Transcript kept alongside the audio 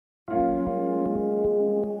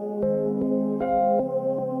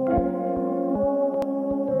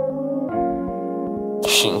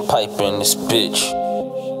Sheem pipe in this bitch.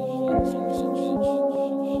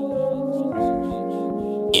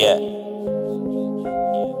 Yeah.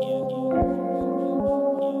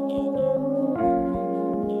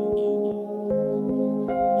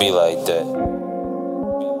 Be like that.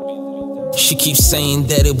 She keeps saying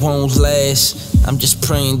that it won't last. I'm just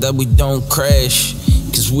praying that we don't crash,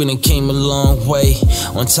 cause we done came a long way.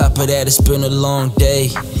 On top of that, it's been a long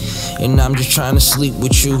day, and I'm just trying to sleep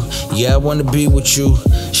with you. Yeah, I wanna be with you.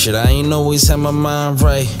 Shit, I ain't always had my mind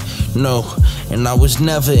right. No, and I was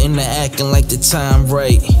never into acting like the time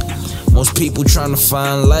right. Most people trying to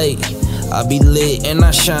find light. I be lit and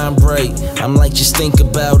I shine bright. I'm like, just think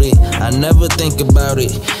about it. I never think about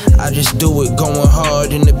it. I just do it, going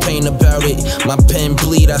hard in the pain about it. My pen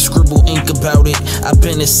bleed, I scribble ink about it. I've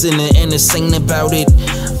been a sinner and a saint about it.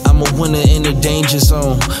 I'm a winner in the danger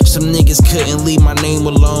zone. Some niggas couldn't leave my name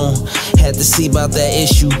alone. Had to see about that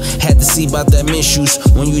issue, had to see about that misuse.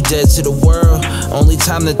 When you dead to the world, only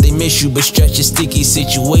time that they miss you. But stretch a sticky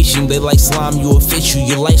situation, they like slime, you will fit you.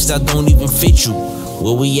 Your lifestyle don't even fit you.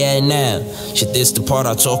 Where we at now? Shit, this the part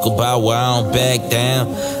I talk about where I don't back down.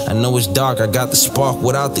 I know it's dark, I got the spark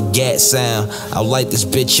without the gat sound. I'll light this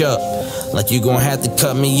bitch up, like you gon' have to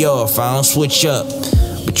cut me off, I don't switch up.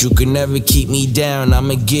 But you can never keep me down,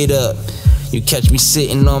 I'ma get up. You catch me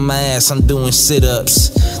sitting on my ass, I'm doing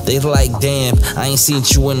sit-ups. They like, damn, I ain't seen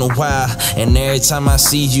you in a while. And every time I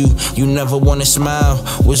see you, you never wanna smile.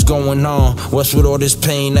 What's going on? What's with all this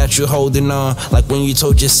pain that you're holding on? Like when you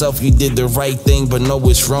told yourself you did the right thing, but know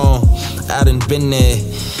it's wrong. I done been there.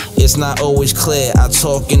 It's not always clear. I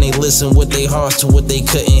talk and they listen with their hearts to what they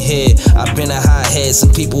couldn't hear. I've been a hothead,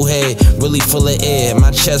 some people head really full of air.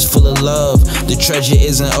 My chest full of love, the treasure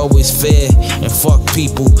isn't always fair. And fuck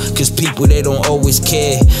people, cause people they don't always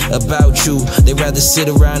care about you. They rather sit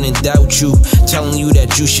around and doubt you, telling you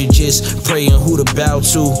that you should just pray and who to bow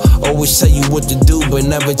to. Always tell you what to do, but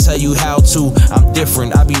never tell you how to. I'm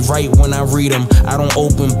different, I be right when I read them. I don't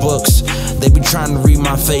open books. They be trying to read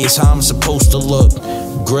my face, how I'm supposed to look.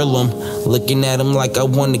 Grill them, looking at them like I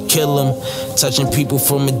want to kill them. Touching people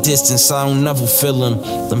from a distance, I don't never feel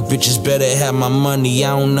them. Them bitches better have my money,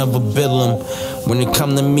 I don't never bill them. When it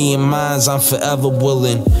come to me and mines, I'm forever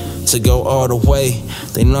willing to go all the way.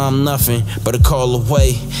 They know I'm nothing but a call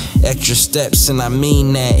away. Extra steps and I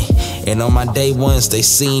mean that. And on my day ones they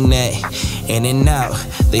seen that. In and out,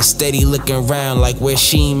 they steady looking around like where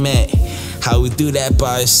Sheem at. How we do that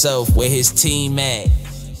by himself, where his team at.